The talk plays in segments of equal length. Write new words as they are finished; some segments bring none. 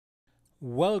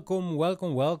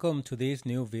Welcome to this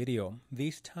new video.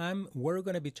 This time we're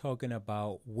going to be talking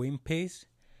about WinPeas.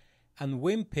 And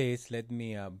WinPeas, let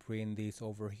me bring this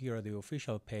over here, the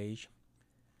official page,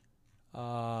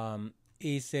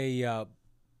 is a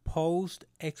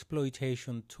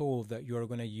post-exploitation tool that you're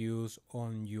going to use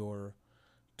on your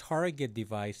target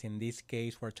device. In this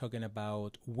case, we're talking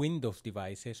about Windows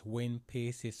devices.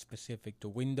 WinPeas is specific to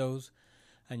Windows,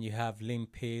 and you have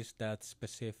LinPeas that's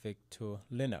specific to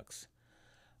Linux.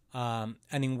 And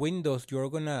in Windows, you're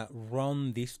going to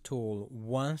run this tool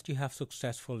once you have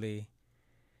successfully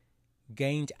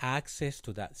gained access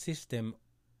to that system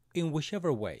in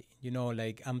whichever way.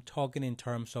 Like I'm talking in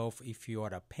terms of if you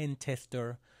are a pen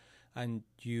tester and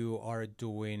you are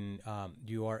doing,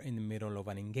 you are in the middle of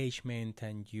an engagement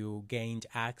and you gained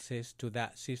access to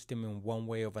that system in one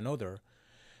way or another.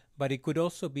 But it could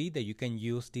also be that you can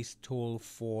use this tool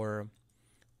for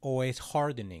OS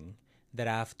hardening, that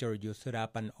after you set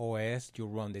up an OS, you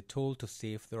run the tool to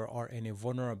see if there are any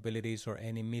vulnerabilities or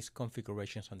any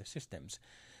misconfigurations on the systems.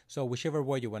 So whichever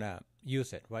way you want to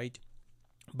use it, right?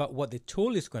 But what the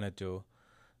tool is going to do,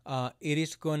 it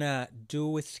is going to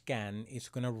do a scan. It's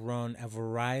going to run a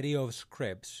variety of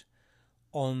scripts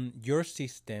on your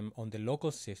system, on the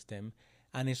local system,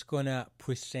 and it's going to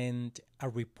present a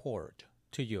report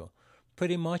to you.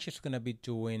 Pretty much it's going to be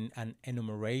doing an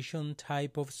enumeration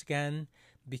type of scan,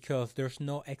 because there's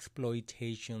no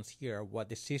exploitations here. What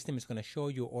the system is going to show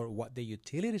you, or what the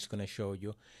utility is going to show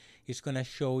you, is going to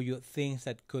show you things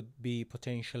that could be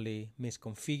potentially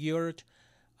misconfigured,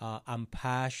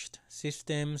 unpatched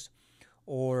systems,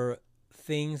 or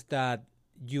things that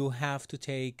you have to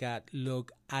take a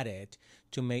look at it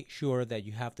to make sure that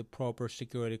you have the proper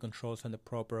security controls and the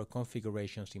proper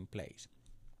configurations in place.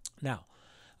 Now,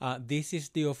 this is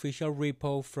the official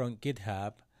repo from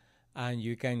GitHub. And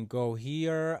you can go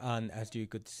here, and as you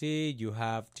could see, you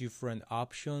have different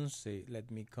options. Let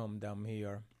me come down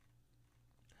here.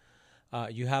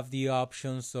 You have the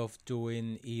options of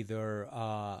doing either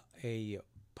a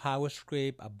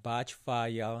PowerScript, a batch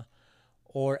file,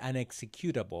 or an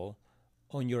executable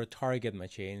on your target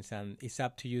machines, and it's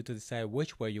up to you to decide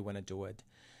which way you want to do it.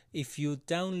 If you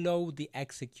download the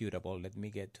executable, let me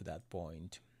get to that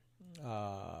point.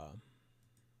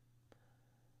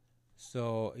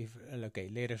 So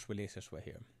latest releases right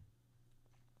here.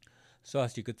 So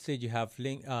as you could see, you have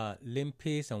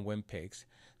LinPeas and WinPeas.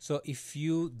 So if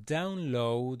you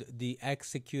download the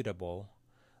executable,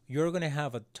 you're going to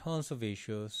have a tons of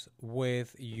issues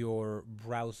with your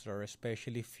browser,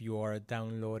 especially if you are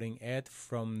downloading it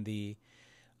from the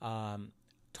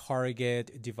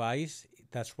target device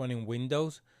that's running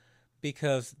Windows,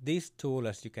 because this tool,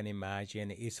 as you can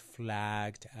imagine, is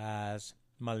flagged as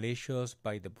malicious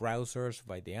by the browsers,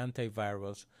 by the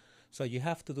antivirus. So you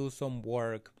have to do some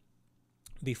work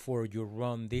before you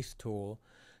run this tool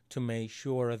to make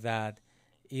sure that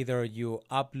either you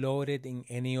upload it in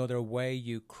any other way,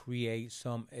 you create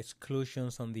some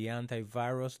exclusions on the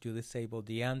antivirus, you disable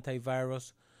the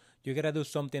antivirus. You gotta do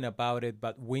something about it,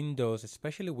 but Windows,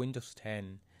 especially Windows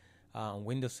 10,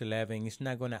 Windows 11, is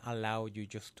not gonna allow you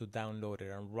just to download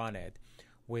it and run it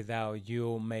without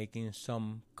you making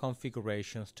some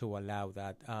configurations to allow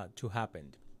that to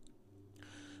happen.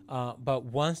 But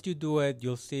once you do it,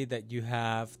 you'll see that you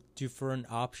have different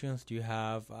options. You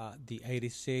have the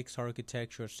 86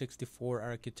 architecture, 64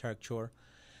 architecture,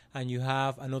 and you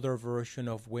have another version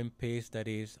of WinPeas that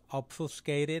is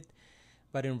obfuscated,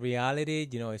 but in reality,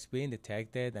 it's being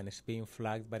detected and it's being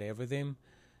flagged by everything.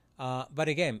 But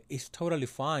again, it's totally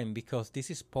fine, because this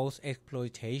is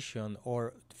post-exploitation,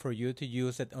 or for you to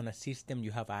use it on a system you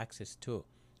have access to,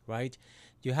 right?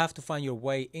 You have to find your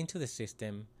way into the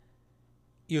system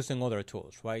using other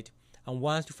tools, right? And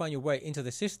once you find your way into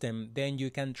the system, then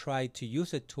you can try to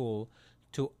use a tool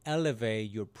to elevate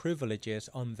your privileges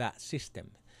on that system.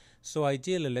 So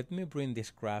ideally, let me bring this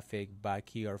graphic back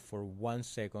here for 1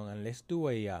 second, and let's do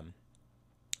a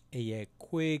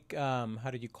quick, how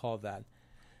do you call that?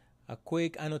 A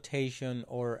quick annotation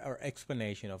or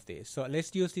explanation of this. So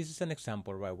let's use this as an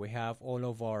example, right? We have all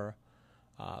of our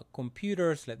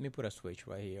computers. Let me put a switch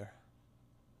right here.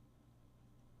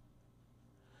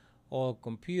 All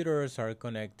computers are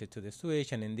connected to the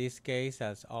switch, and in this case,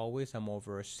 as always, I'm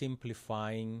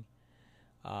oversimplifying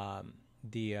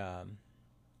the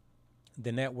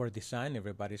network design.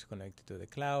 Everybody's connected to the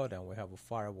cloud, and we have a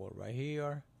firewall right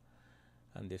here,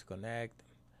 and disconnect.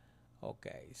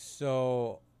 Okay,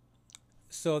 so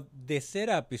the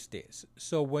setup is this.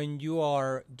 So when you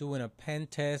are doing a pen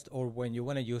test, or when you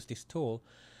want to use this tool,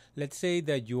 let's say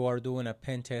that you are doing a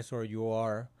pen test, or you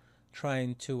are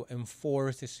trying to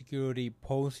enforce the security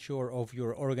posture of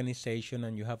your organization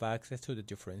and you have access to the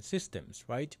different systems,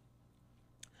 right?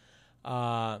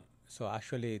 So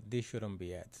actually this shouldn't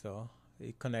be it. So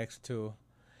it connects to,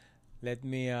 let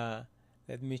me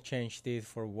change this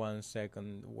for 1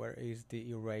 second. Where is the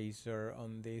eraser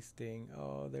on this thing?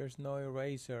 Oh, there's no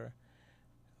eraser.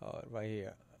 Oh, right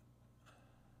here.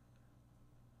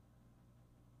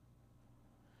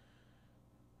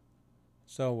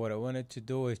 So what I wanted to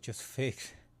do is just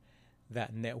fix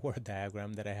that network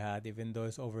diagram that I had, even though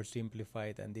it's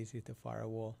oversimplified, and this is the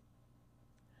firewall.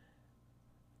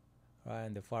 Right,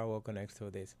 and the firewall connects to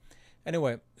this.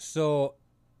 Anyway, so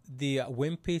the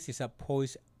WinPeas is a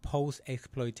post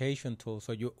exploitation tool.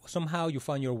 So you somehow you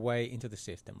find your way into the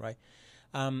system, right?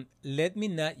 Let me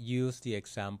not use the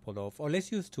example of, or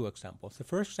let's use two examples. The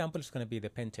first example is going to be the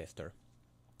pen tester.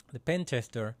 The pen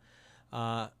tester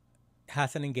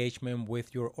has an engagement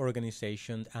with your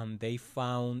organization, and they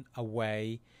found a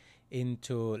way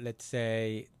into, let's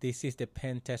say, this is the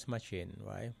pen test machine,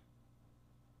 right?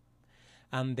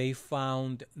 And they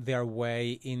found their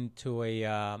way into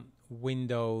a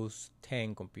Windows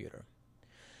 10 computer.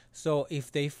 So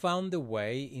if they found the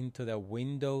way into the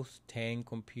Windows 10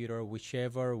 computer,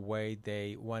 whichever way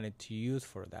they wanted to use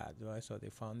for that, right? So they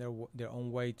found their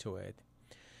own way to it.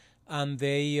 And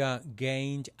they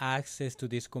gained access to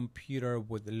this computer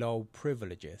with low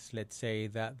privileges. Let's say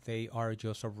that they are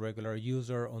just a regular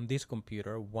user on this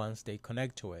computer once they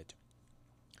connect to it.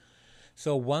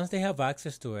 So once they have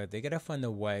access to it, they gotta find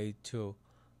a way to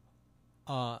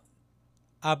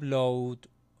upload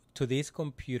to this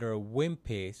computer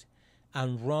WinPeas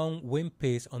and run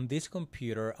WinPeas on this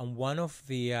computer. And one of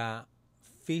the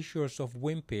features of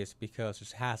WinPeas, because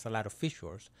it has a lot of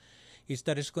features, is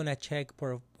that it's gonna check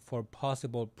for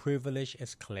possible privilege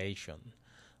escalation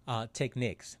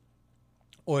techniques.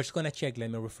 Or it's gonna check, let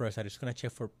me rephrase that, it's gonna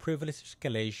check for privilege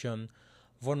escalation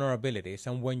vulnerabilities.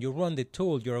 And when you run the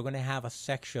tool, you're going to have a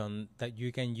section that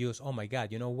you can use. Oh my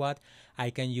God, you know what?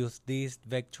 I can use this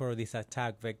vector, this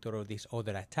attack vector, or this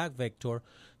other attack vector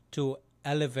to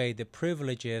elevate the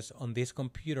privileges on this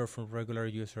computer from regular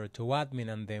user to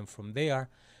admin. And then from there,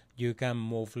 you can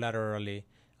move laterally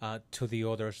to the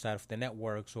other side of the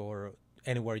networks or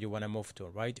anywhere you want to move to,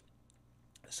 right?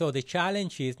 So the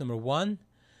challenge is, number one,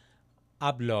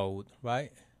 upload,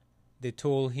 right? The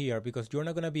tool here, because you're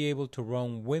not going to be able to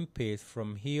run WinPeas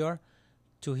from here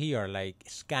to here, like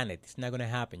scan it. It's not going to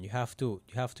happen. You have to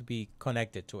be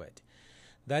connected to it.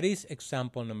 That is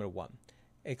example number one.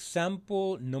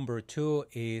 Example number two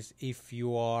is if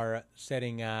you are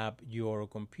setting up your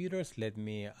computers. Let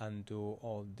me undo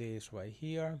all this right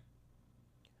here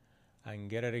and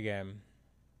get it again.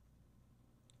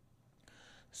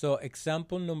 So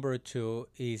example number two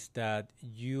is that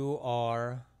you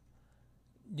are,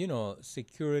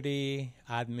 security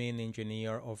admin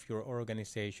engineer of your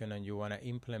organization, and you want to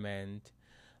implement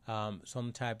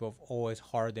some type of OS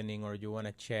hardening, or you want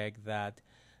to check that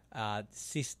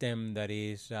system that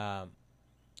is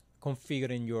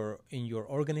configured in your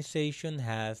organization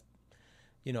has,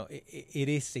 it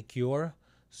is secure.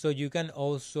 So you can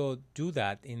also do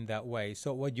that in that way.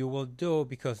 So what you will do,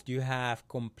 because you have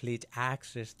complete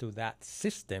access to that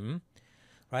system,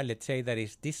 right? Let's say that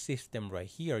is this system right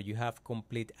here. You have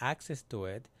complete access to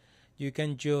it. You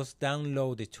can just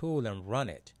download the tool and run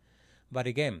it. But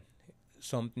again,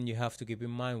 something you have to keep in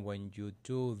mind when you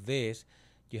do this,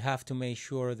 you have to make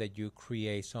sure that you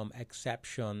create some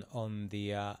exception on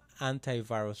the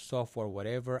antivirus software,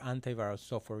 whatever antivirus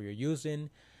software you're using.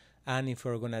 And if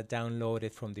you're going to download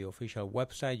it from the official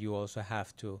website, you also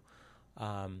have to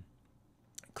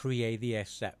create the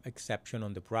exception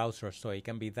on the browser so it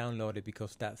can be downloaded,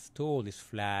 because that tool is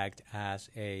flagged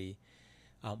as a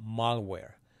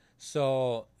malware.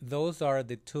 So those are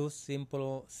the two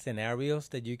simple scenarios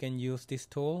that you can use this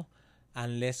tool,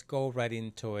 and let's go right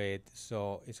into it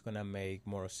so it's gonna make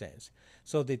more sense.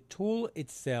 So the tool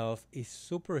itself is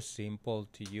super simple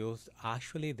to use.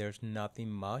 Actually, there's nothing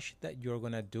much that you're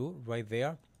gonna do right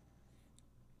there.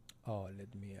 Oh,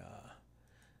 let me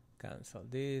cancel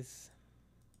this.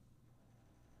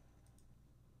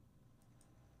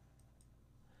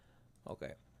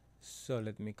 Okay, so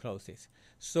let me close this.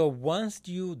 So once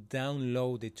you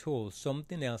download the tool,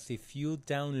 something else, if you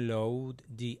download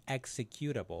the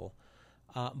executable,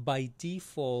 by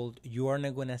default, you are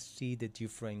not going to see the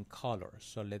different colors.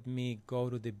 So let me go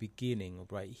to the beginning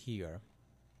right here.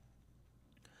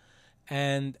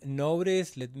 And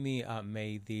notice, let me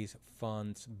make these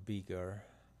fonts bigger.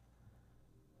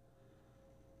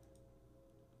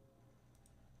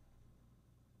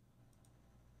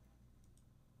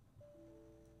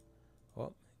 Oh,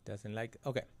 it doesn't like,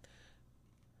 okay.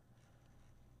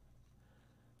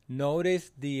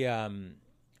 Notice the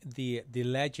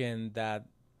legend that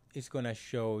is gonna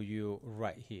show you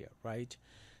right here, right?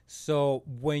 So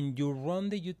when you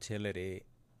run the utility,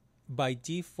 by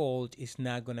default, it's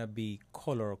not gonna be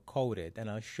color coded,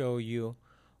 and I'll show you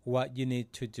what you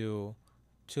need to do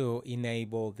to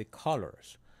enable the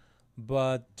colors.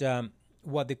 But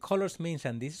what the colors means,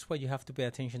 and this is what you have to pay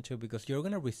attention to, because you're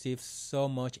gonna receive so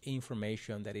much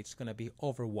information that it's gonna be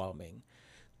overwhelming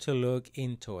to look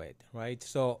into it, right?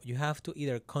 So you have to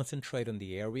either concentrate on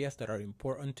the areas that are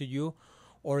important to you,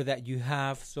 or that you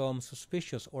have some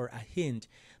suspicious or a hint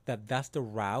that that's the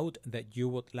route that you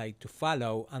would like to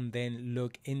follow, and then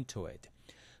look into it.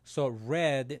 So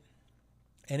red,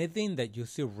 anything that you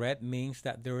see red means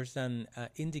that there's an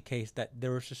indicates that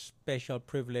there's a special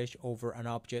privilege over an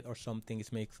object, or something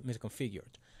is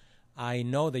misconfigured. I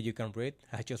know that you can read,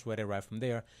 I just read it right from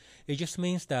there. It just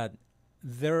means that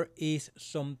there is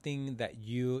something that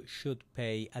you should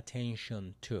pay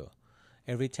attention to.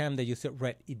 Every time that you see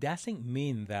red, it doesn't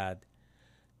mean that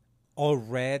all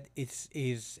red is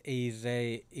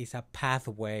a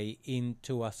pathway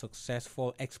into a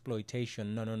successful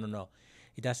exploitation. No, no, no, no.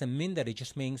 It doesn't mean that. It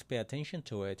just means pay attention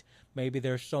to it. Maybe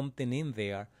there's something in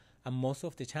there, and most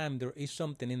of the time there is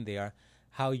something in there.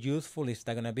 How useful is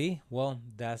that gonna be? Well,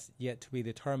 that's yet to be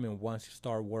determined once you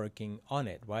start working on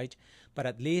it, right? But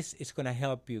at least it's gonna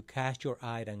help you cast your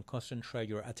eye and concentrate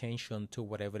your attention to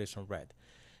whatever is on red.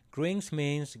 Greens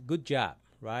means good job,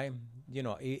 right? You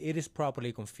know, it is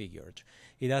properly configured.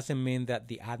 It doesn't mean that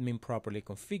the admin properly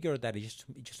configured that. It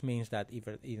just means that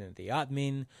either the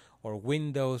admin or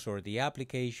Windows or the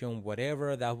application,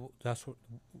 whatever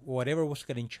whatever was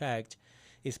getting checked,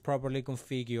 is properly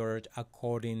configured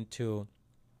according to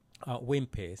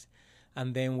WinPeas.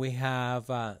 And then we have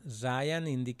cyan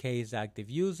indicates active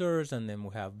users, and then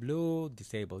we have blue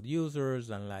disabled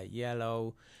users, and like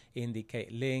yellow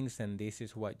indicate links, and this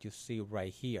is what you see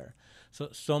right here. So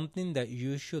something that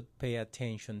you should pay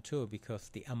attention to, because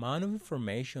the amount of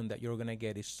information that you're gonna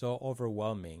get is so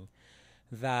overwhelming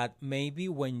that maybe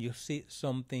when you see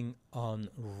something on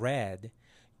red,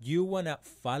 you want to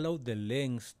follow the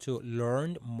links to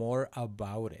learn more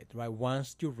about it, right?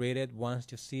 Once you read it, once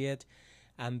you see it,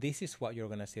 and this is what you're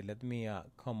going to see. Let me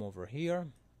come over here.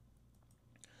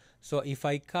 So if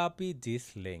I copy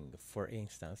this link, for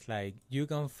instance, like you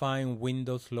can find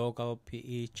Windows local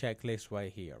PE checklist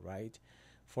right here, right?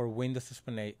 For Windows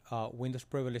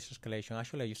privilege escalation.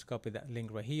 Actually, I just copy that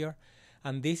link right here.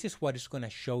 And this is what it's going to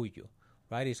show you,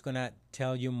 right? It's going to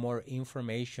tell you more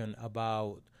information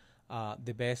about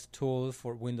the best tools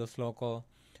for Windows local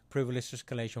privilege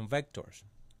escalation vectors.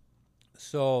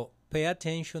 So pay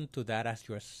attention to that as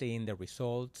you're seeing the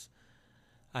results.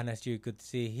 And as you could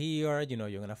see here, you know,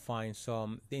 you're going to find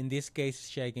some, in this case,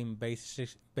 checking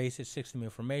basic system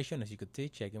information. As you could see,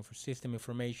 checking for system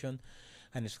information.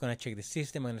 And it's going to check the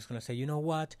system, and it's going to say, you know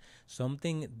what,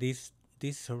 something, this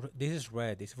is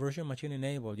red, this version machine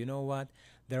enabled. You know what,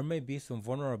 there may be some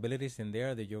vulnerabilities in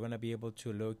there that you're going to be able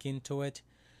to look into it.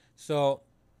 So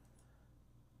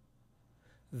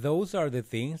those are the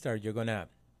things that you're gonna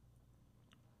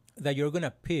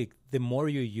pick the more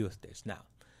you use this. Now,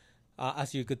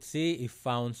 as you could see, it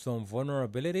found some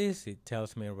vulnerabilities. It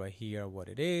tells me right here what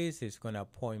it is. It's gonna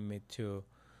point me to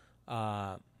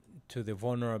the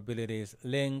vulnerabilities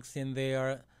links in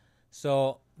there.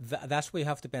 So that's what you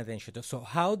have to pay attention to. So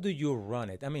how do you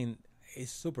run it? I mean,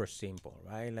 it's super simple,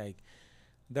 right? Like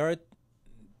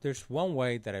there's one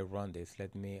way that I run this.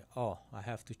 I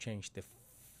have to change the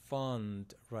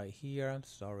font right here. I'm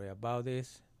sorry about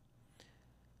this.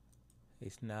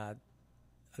 It's not,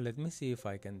 let me see if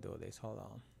I can do this. Hold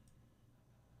on.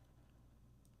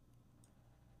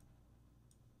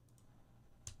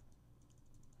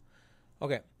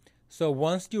 Okay, so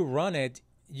once you run it,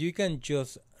 you can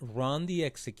just run the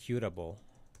executable,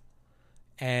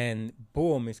 and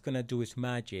boom, it's gonna do its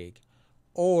magic.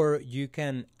 Or you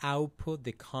can output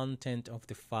the content of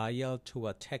the file to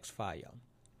a text file.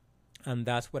 And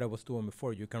that's what I was doing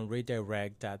before. You can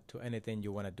redirect that to anything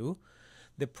you want to do.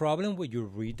 The problem with your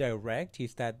redirect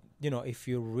is that, you know, if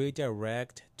you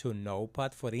redirect to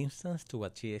Notepad, for instance, to a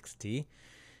TXT,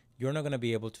 you're not going to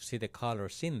be able to see the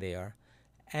colors in there.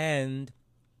 And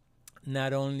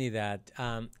not only that,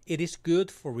 it is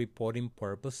good for reporting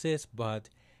purposes, but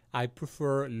I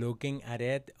prefer looking at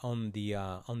it on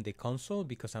the console,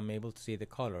 because I'm able to see the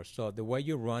colors. So the way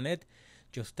you run it,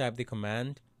 just type the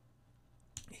command,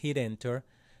 hit enter,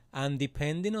 and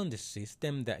depending on the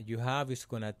system that you have, it's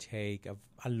gonna take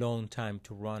a long time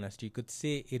to run. As you could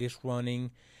see, it is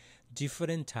running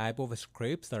different type of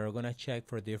scripts that are gonna check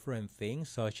for different things,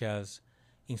 such as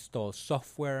install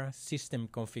software, system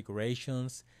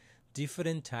configurations,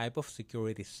 different type of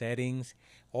security settings.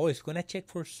 Oh, it's going to check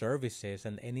for services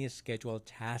and any scheduled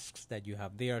tasks that you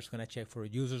have there. It's going to check for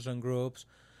users and groups,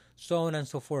 so on and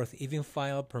so forth. Even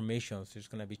file permissions it's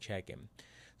going to be checking.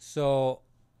 So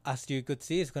as you could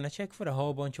see, it's going to check for a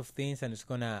whole bunch of things, and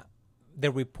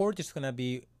the report is going to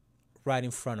be right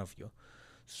in front of you.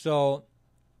 So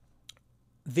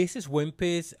this is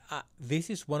WinPeas. This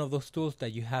is one of those tools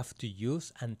that you have to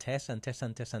use and test and test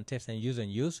and test and test and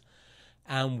use.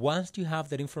 And once you have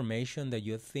that information that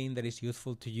you think that is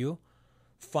useful to you,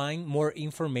 find more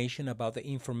information about the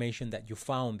information that you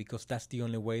found, because that's the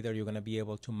only way that you're going to be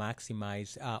able to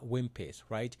maximize WinPeas,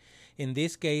 right? In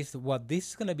this case, what this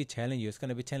is going to be telling you, it's going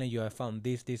to be telling you I found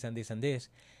this, this, and this, and this.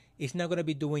 It's not going to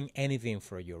be doing anything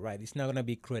for you, right? It's not going to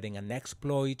be creating an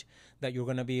exploit that you're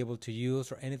going to be able to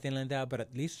use or anything like that, but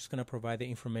at least it's going to provide the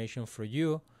information for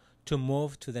you to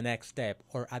move to the next step,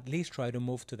 or at least try to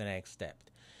move to the next step.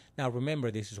 Now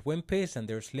remember, this is WinPeas and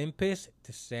there's LinPeas,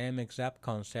 the same exact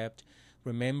concept.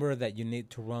 Remember that you need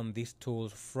to run these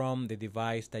tools from the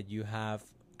device that you have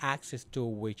access to,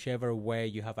 whichever way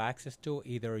you have access to.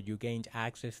 Either you gained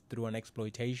access through an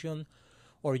exploitation,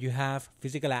 or you have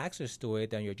physical access to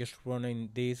it and you're just running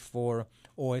this for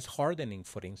OS hardening,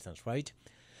 for instance, right?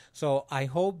 So I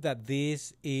hope that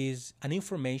this is an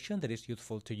information that is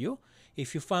useful to you.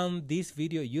 If you found this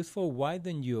video useful, why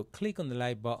don't you click on the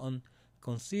like button,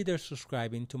 consider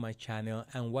subscribing to my channel,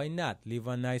 and why not leave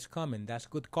a nice comment? That's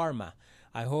good karma.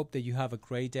 I hope that you have a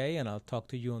great day, and I'll talk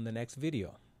to you on the next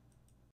video.